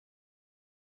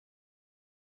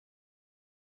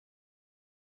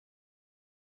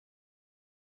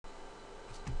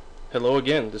Hello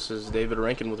again, this is David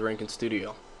Rankin with Rankin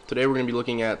Studio. Today we're going to be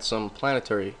looking at some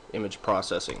planetary image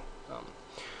processing.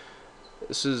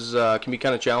 This is can be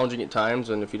kind of challenging at times,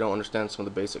 and if you don't understand some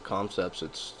of the basic concepts,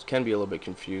 it can be a little bit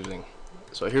confusing.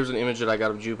 So here's an image that I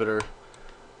got of Jupiter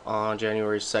on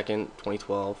January 2nd,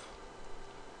 2012.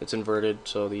 It's inverted,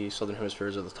 so the southern hemisphere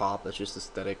is at the top. That's just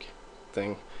aesthetic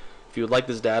thing. If you would like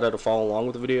this data to follow along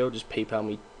with the video, just PayPal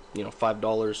me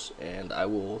 $5 and I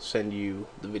will send you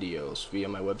the videos via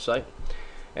my website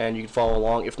and you can follow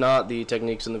along. If not, the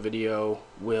techniques in the video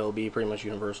will be pretty much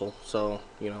universal, so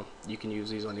you can use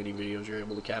these on any videos you're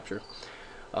able to capture.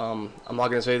 I'm not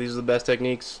going to say these are the best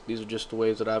techniques. These are just the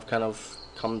ways that I've kind of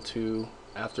come to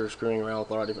after screwing around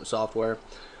with a lot of different software.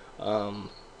 The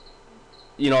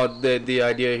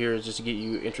idea here is just to get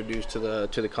you introduced to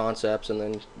the concepts, and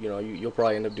then you'll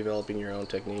probably end up developing your own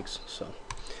techniques. So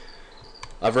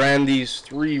I've ran these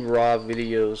 3 raw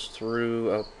videos through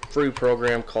a free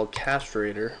program called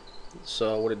Castrator.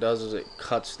 So what it does is it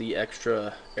cuts the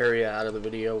extra area out of the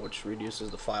video, which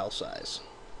reduces the file size.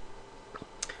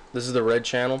 This is the red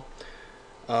channel.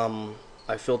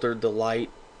 I filtered the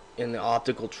light in the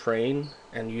optical train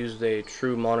and used a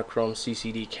true monochrome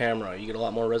CCD camera. You get a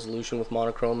lot more resolution with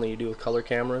monochrome than you do with color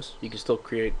cameras. You can still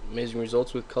create amazing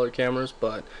results with color cameras,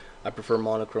 but I prefer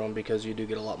monochrome because you do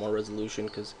get a lot more resolution,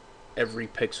 because every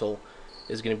pixel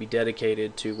is going to be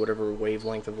dedicated to whatever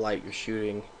wavelength of light you're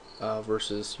shooting,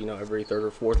 versus every 3rd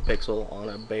or 4th pixel on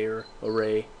a Bayer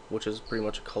array, which is pretty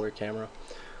much a color camera.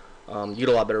 You get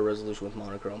a lot better resolution with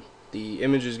monochrome. The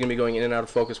image is going to be going in and out of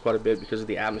focus quite a bit because of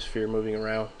the atmosphere moving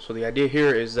around. So the idea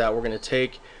here is that we're going to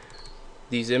take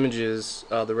these images,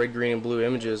 the red, green, and blue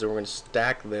images, and we're going to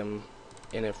stack them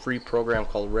in a free program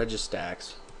called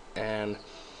Registax. And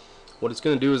what it's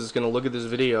going to do is it's going to look at this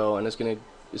video, and it's going to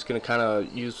kind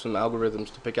of use some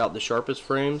algorithms to pick out the sharpest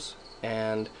frames,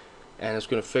 and it's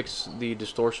going to fix the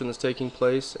distortion that's taking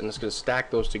place, and it's going to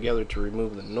stack those together to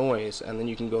remove the noise, and then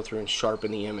you can go through and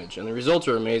sharpen the image, and the results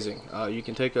are amazing. You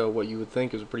can take what you would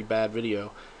think is a pretty bad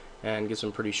video and get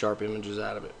some pretty sharp images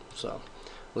out of it. So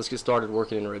let's get started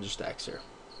working in Registax here.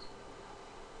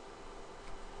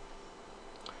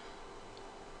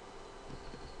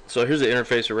 So here's the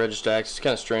interface of Registax. It's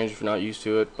kind of strange if you're not used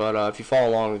to it, but if you follow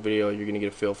along with the video, you're going to get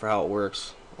a feel for how it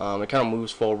works. It kind of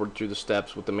moves forward through the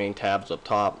steps with the main tabs up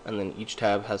top, and then each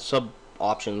tab has sub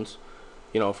options,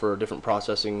 for different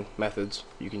processing methods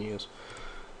you can use.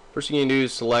 First thing you can do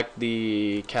is select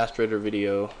the Castrator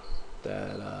video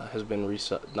that has been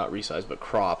not resized but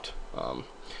cropped, and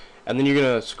then you're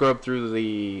going to scrub through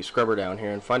the scrubber down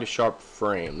here and find a sharp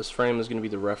frame. This frame is going to be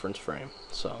the reference frame.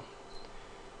 So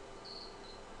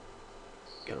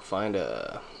got to find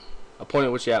a point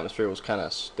at which the atmosphere was kind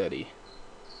of steady,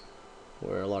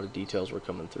 where a lot of details were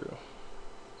coming through.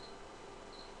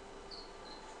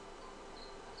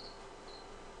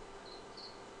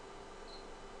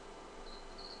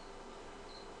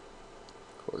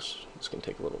 Of course, it's going to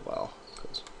take a little while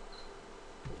because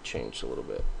it changed a little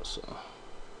bit. So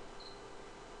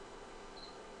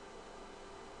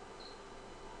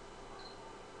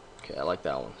okay, I like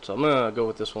that one. So I'm going to go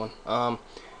with this one.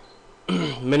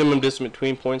 Minimum distance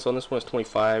between points on this one is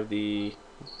 25. The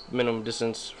minimum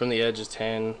distance from the edge is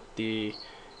 10. The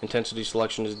intensity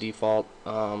selection is default,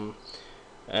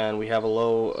 and we have a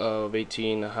low of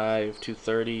 18, a high of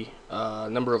 230.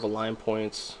 Number of align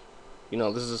points,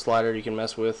 this is a slider you can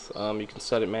mess with. You can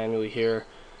set it manually here.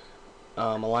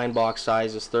 Align box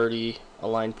size is 30.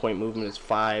 Align point movement is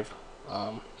 5.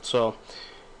 So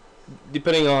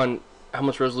depending on how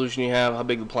much resolution you have, how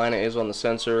big the planet is on the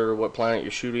sensor, what planet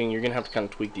you're shooting, you're going to have to kind of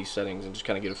tweak these settings and just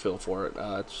kind of get a feel for it.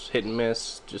 It's hit and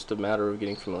miss, just a matter of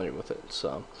getting familiar with it.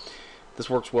 So this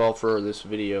works well for this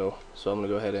video, so I'm going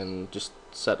to go ahead and just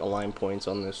set align points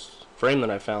on this frame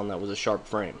that I found that was a sharp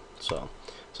frame. So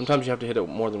sometimes you have to hit it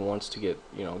more than once to get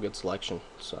a good selection,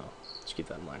 so just keep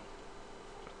that in mind.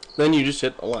 Then you just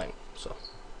hit align. So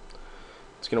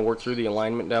it's going to work through the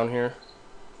alignment down here,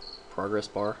 progress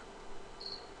bar.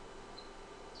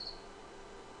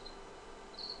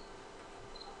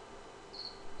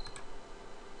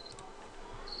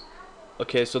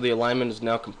 Okay, so the alignment is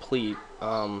now complete.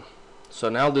 So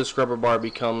now this scrubber bar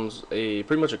becomes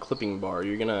pretty much a clipping bar.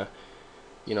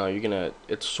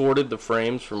 It's sorted the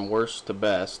frames from worst to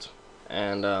best,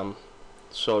 and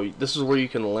so this is where you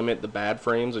can limit the bad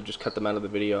frames or just cut them out of the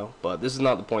video. But this is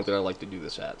not the point that I like to do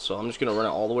this at. So I'm just going to run it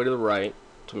all the way to the right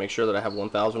to make sure that I have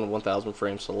 1,000 of 1,000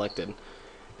 frames selected,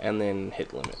 and then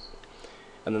hit limit.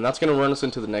 And then that's going to run us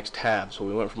into the next tab. So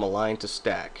we went from align to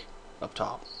stack up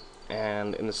top.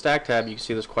 And in the stack tab, you can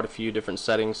see there's quite a few different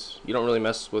settings. You don't really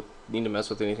need to mess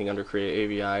with anything under create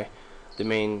AVI. the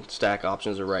main stack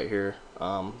options are right here.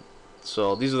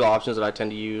 So these are the options that I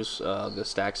tend to use. The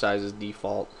stack size is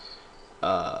default.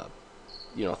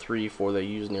 3 for the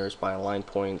use nearest by align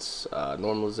points,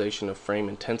 normalization of frame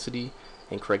intensity,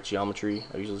 and correct geometry.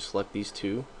 I usually select these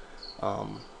two.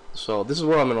 So this is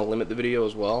where I'm going to limit the video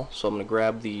as well. So I'm going to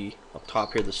grab the up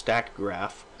top here, the stack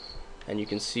graph, and you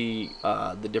can see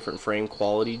the different frame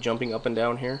quality jumping up and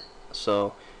down here.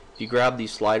 So if you grab the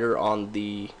slider on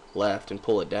the left and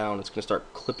pull it down, it's going to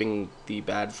start clipping the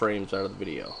bad frames out of the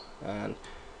video. And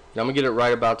I'm going to get it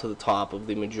right about to the top of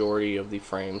the majority of the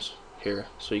frames here.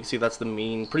 So you can see that's the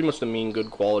mean, pretty much the mean good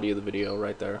quality of the video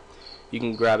right there. You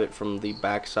can grab it from the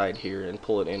back side here and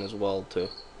pull it in as well to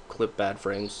clip bad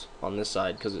frames on this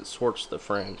side, because it sorts the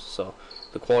frames, so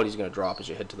the quality is going to drop as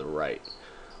you head to the right.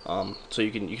 So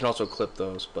you can also clip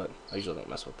those, but I usually don't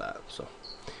mess with that. So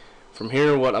from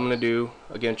here, what I'm going to do,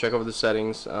 again, check over the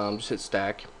settings, just hit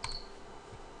stack,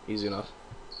 easy enough,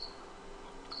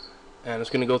 and it's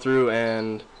going to go through,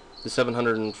 and the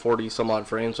 740 some odd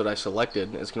frames that I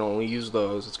selected, it's going to only use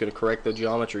those. It's going to correct the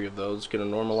geometry of those, it's going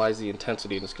to normalize the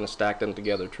intensity, and it's going to stack them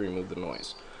together to remove the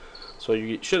noise. So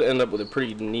you should end up with a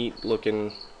pretty neat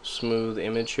looking smooth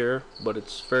image here, but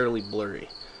it's fairly blurry.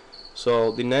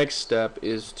 So the next step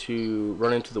is to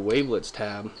run into the wavelets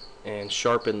tab and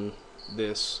sharpen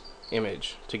this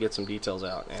image to get some details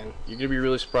out, and you're going to be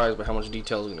really surprised by how much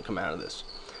detail is going to come out of this.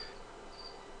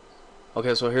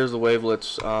 Okay, so here's the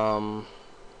wavelets.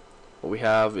 What we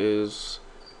have is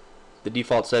the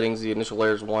default settings. The initial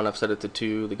layer is 1, I've set it to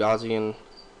 2. The Gaussian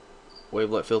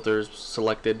wavelet filter is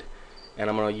selected, and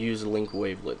I'm going to use link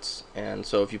wavelets. And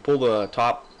so if you pull the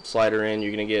top slider in,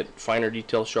 you're going to get finer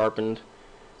detail sharpened,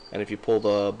 and if you pull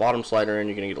the bottom slider in,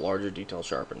 you're going to get larger detail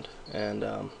sharpened. And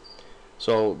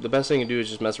so the best thing to do is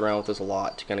just mess around with this a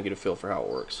lot to kind of get a feel for how it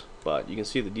works. But you can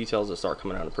see the details that start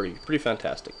coming out are pretty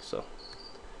fantastic. So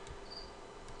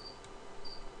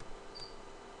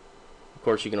of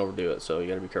course you can overdo it, so you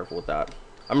got to be careful with that.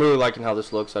 I'm really liking how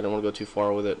this looks. I don't want to go too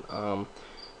far with it. You can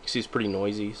see it's pretty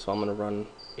noisy, so I'm going to run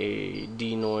a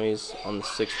denoise on the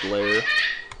 6th layer.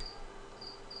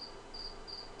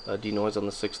 Denoise on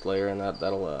the 6th layer, and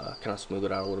that'll kind of smooth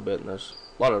it out a little bit. And there's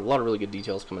a lot of really good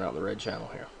details coming out in the red channel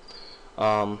here.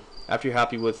 After you're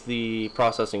happy with the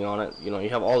processing on it, you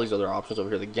have all these other options over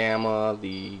here. The gamma,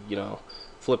 the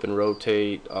flip and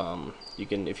rotate. You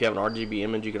can, if you have an RGB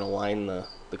image, you can align the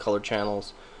color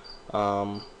channels.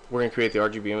 We're going to create the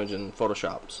RGB image in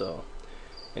Photoshop. So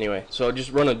anyway, so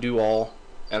just run a do all,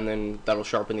 and then that'll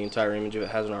sharpen the entire image if it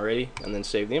hasn't already, and then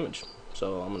save the image.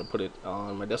 So I'm going to put it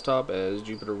on my desktop as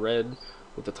Jupiter Red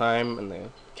with the time and the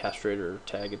Castrator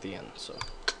tag at the end. So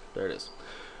there it is.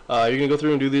 You're going to go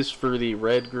through and do this for the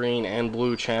red, green, and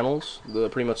blue channels,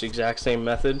 pretty much the exact same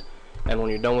method. And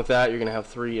when you're done with that, you're going to have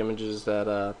 3 images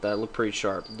that look pretty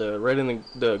sharp. The red and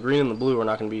the green and the blue are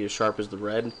not going to be as sharp as the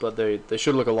red, but they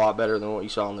should look a lot better than what you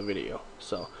saw in the video.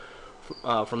 So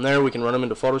from there, we can run them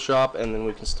into Photoshop, and then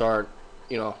we can start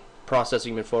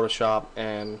processing them in Photoshop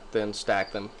and then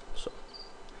stack them. So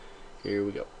here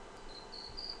we go.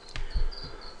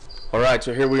 Alright,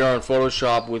 so here we are in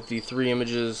Photoshop with the 3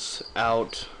 images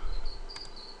out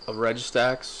of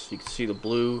Registax. You can see the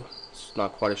blue, it's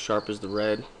not quite as sharp as the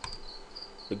red.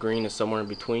 The green is somewhere in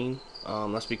between.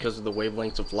 That's because of the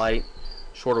wavelengths of light.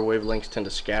 Shorter wavelengths tend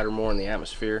to scatter more in the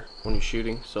atmosphere when you're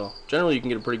shooting. So generally you can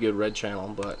get a pretty good red channel,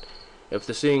 but if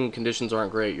the seeing conditions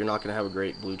aren't great, you're not going to have a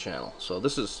great blue channel. So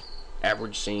this is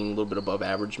average seeing, a little bit above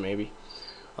average maybe.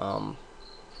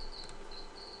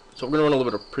 So we're going to run a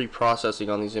little bit of pre-processing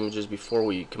on these images before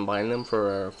we combine them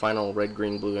for our final red,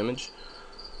 green, blue image.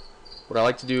 What I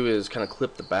like to do is kind of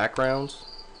clip the backgrounds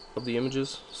of the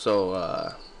images.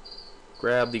 So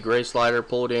grab the gray slider,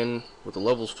 pull it in with the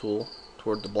levels tool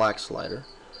toward the black slider,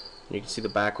 and you can see the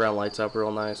background lights up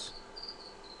real nice,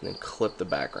 and then clip the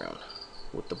background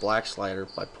with the black slider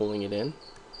by pulling it in,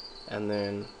 and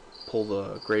then pull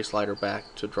the gray slider back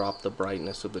to drop the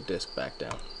brightness of the disc back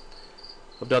down.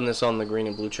 I've done this on the green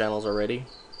and blue channels already,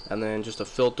 and then just a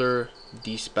filter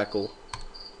despeckle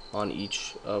on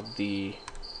each of the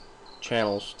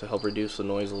channels to help reduce the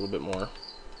noise a little bit more.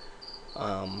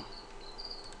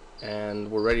 And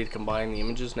we're ready to combine the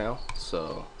images now.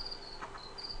 So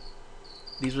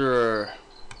these are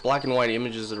black and white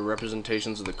images that are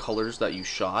representations of the colors that you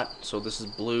shot. So this is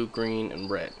blue, green, and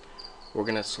red. We're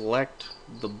going to select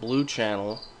the blue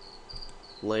channel,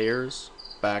 layers,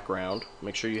 background.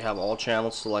 Make sure you have all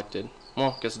channels selected.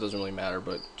 Well, I guess it doesn't really matter,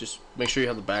 but just make sure you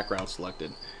have the background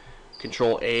selected.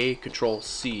 Control A, Control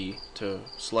C to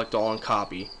select all and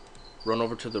copy. Run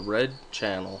over to the red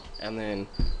channel, and then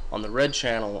on the red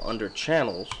channel under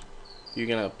channels, you're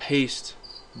going to paste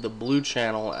the blue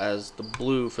channel as the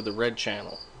blue for the red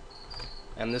channel,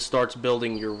 and this starts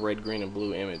building your red, green, and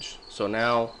blue image. So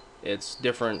now it's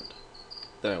different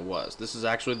than it was. This is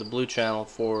actually the blue channel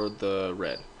for the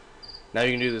red. Now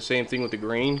you can do the same thing with the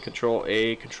green. Control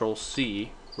A, Control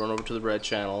C, run over to the red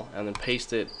channel, and then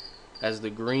paste it as the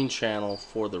green channel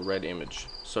for the red image.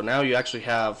 So now you actually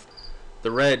have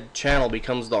the red channel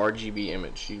becomes the RGB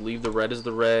image. You leave the red as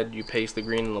the red, you paste the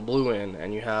green and the blue in,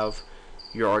 and you have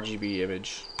your RGB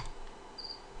image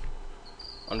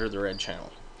under the red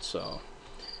channel. So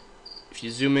if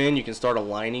you zoom in, you can start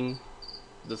aligning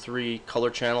the three color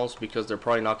channels because they're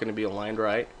probably not going to be aligned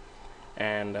right,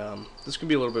 and this could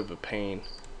be a little bit of a pain.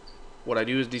 What I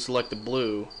do is deselect the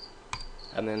blue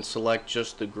and then select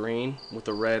just the green with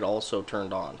the red also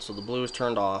turned on. So the blue is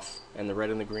turned off and the red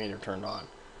and the green are turned on.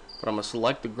 But I'm going to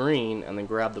select the green and then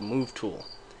grab the move tool,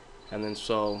 and then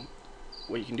so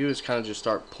what you can do is kind of just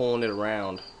start pulling it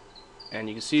around, and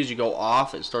you can see as you go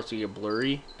off it starts to get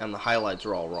blurry and the highlights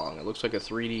are all wrong. It looks like a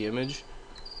 3D image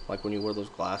like when you wear those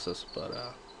glasses, but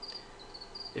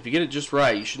if you get it just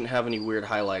right, you shouldn't have any weird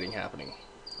highlighting happening.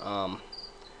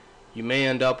 You may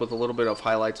end up with a little bit of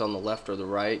highlights on the left or the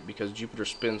right because Jupiter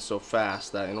spins so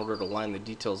fast that in order to line the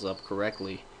details up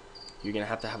correctly, you're going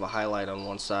to have a highlight on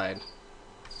one side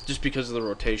just because of the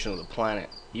rotation of the planet.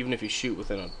 Even if you shoot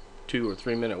within a 2 or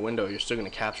 3 minute window, you're still going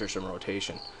to capture some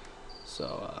rotation.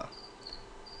 So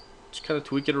just kind of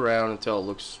tweak it around until it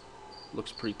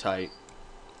looks pretty tight,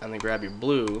 and then grab your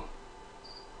blue,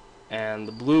 and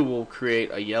the blue will create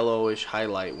a yellowish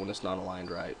highlight when it's not aligned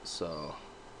right. So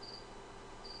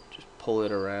just pull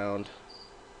it around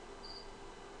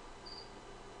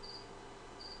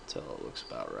until it looks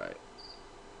about right.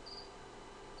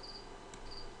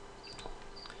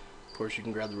 Of course, you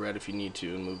can grab the red if you need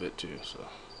to and move it too. So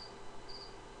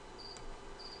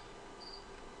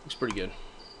looks pretty good.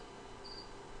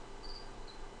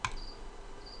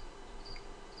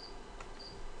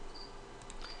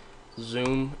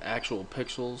 Zoom, actual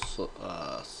pixels,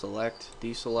 select,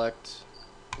 deselect,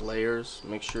 layers.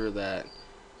 Make sure that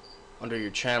under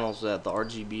your channels that the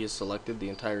RGB is selected, the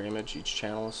entire image, each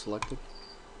channel is selected,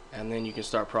 and then you can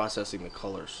start processing the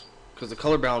colors, because the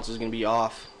color balance is going to be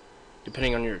off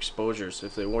depending on your exposures.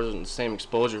 If there wasn't the same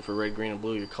exposure for red, green, and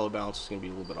blue, your color balance is going to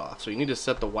be a little bit off. So you need to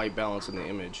set the white balance in the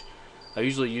image. I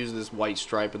usually use this white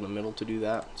stripe in the middle to do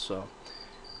that. So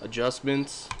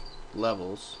adjustments,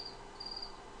 levels,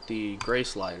 the gray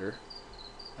slider,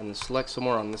 and then select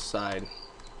somewhere on this side,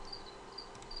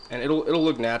 and it'll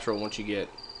look natural once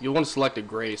you'll want to select a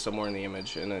gray somewhere in the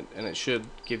image, and it should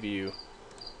give you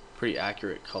pretty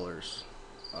accurate colors.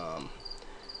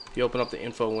 If you open up the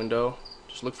info window,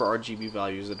 just look for RGB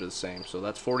values that are the same. So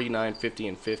that's 49, 50,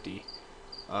 and 50.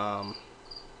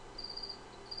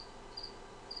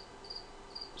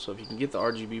 So if you can get the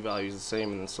RGB values the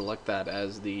same and then select that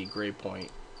as the gray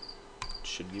point, it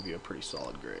should give you a pretty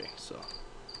solid gray. So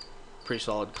pretty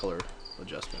solid color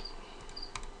adjustment.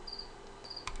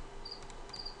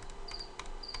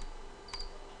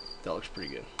 That looks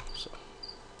pretty good. So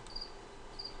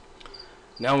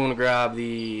now I'm going to grab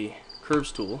the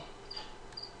curves tool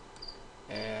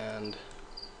and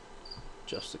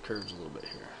adjust the curves a little bit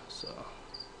here. So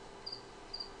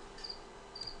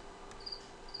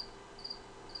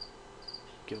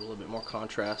give it a little bit more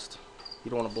contrast. You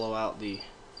don't want to blow out the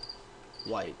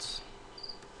whites.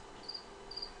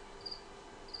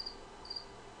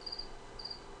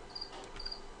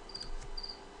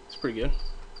 It's pretty good.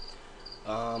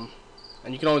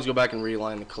 And you can always go back and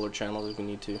realign the color channels if you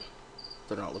need to, if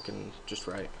they're not looking just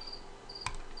right.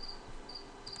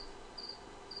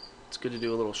 It's good to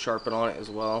do a little sharpen on it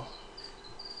as well.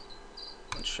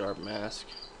 And sharp mask.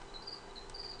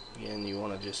 Again, you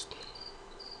want to just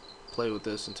play with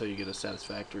this until you get a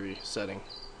satisfactory setting.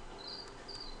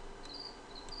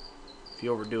 If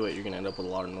you overdo it, you're going to end up with a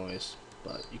lot of noise,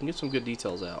 but you can get some good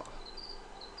details out.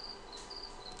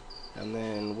 And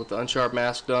then with the unsharp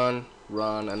mask done,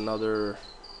 run another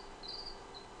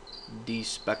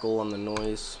de-speckle on the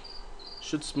noise.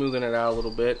 Should smoothen it out a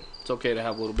little bit. It's okay to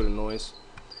have a little bit of noise.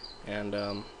 And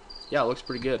yeah, it looks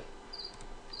pretty good.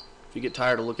 If you get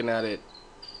tired of looking at it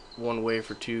one way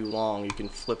for too long, you can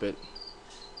flip it,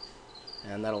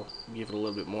 and that'll give it a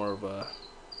little bit more of a,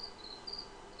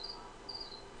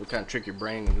 it'll kind of trick your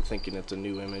brain into thinking it's a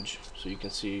new image, so you can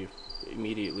see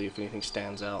immediately if anything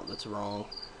stands out that's wrong.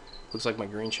 Looks like my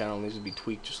green channel needs to be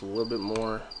tweaked just a little bit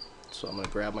more, so I'm going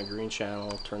to grab my green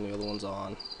channel, turn the other ones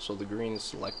on so the green is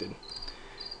selected.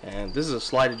 And this is a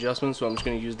slide adjustment, so I'm just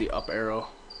going to use the up arrow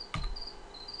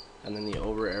and then the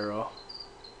over arrow,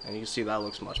 and you can see that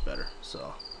looks much better.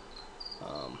 So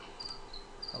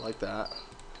I like that.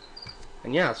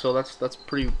 And yeah, so that's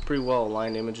pretty well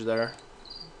aligned image there.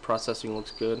 Processing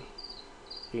looks good.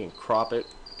 You can crop it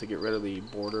to get rid of the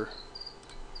border,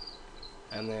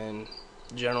 and then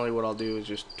generally what I'll do is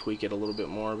just tweak it a little bit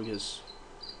more because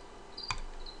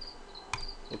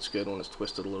it looks good when it's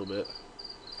twisted a little bit.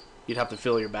 You'd have to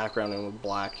fill your background in with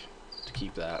black to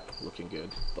keep that looking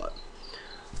good, but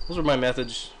those are my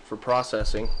methods for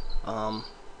processing.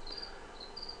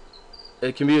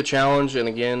 It can be a challenge, and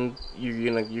again,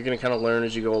 you're gonna kind of learn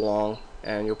as you go along,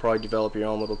 and you'll probably develop your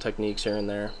own little techniques here and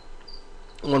there.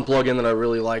 One plugin that I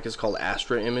really like is called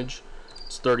Astraimage.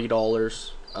 It's $30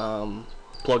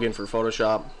 plugin for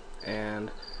Photoshop, and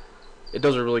it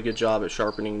does a really good job at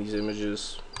sharpening these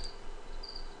images.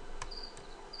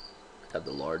 Have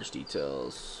the large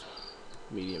details,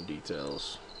 medium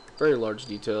details, very large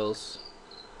details.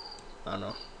 I don't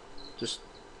know, just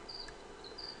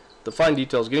the fine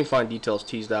details, getting fine details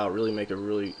teased out really make a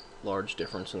really large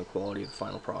difference in the quality of the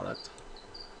final product.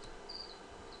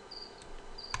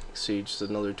 See, just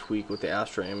another tweak with the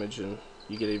Astraimage, and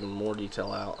you get even more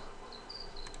detail out.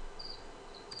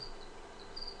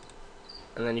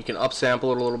 And then you can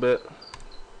upsample it a little bit.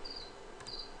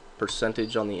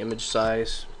 Percentage on the image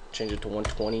size, change it to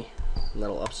 120, and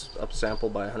that'll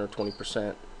upsample by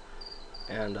 120%.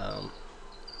 And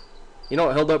you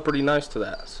know, it held up pretty nice to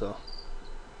that. So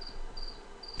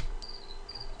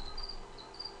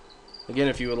again,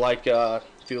 if you would like the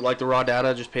raw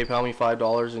data, just PayPal me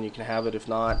 $5 and you can have it. If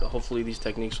not, hopefully these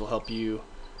techniques will help you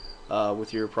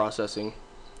with your processing.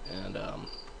 And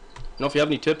you know, if you have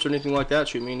any tips or anything like that,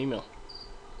 shoot me an email.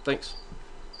 Thanks.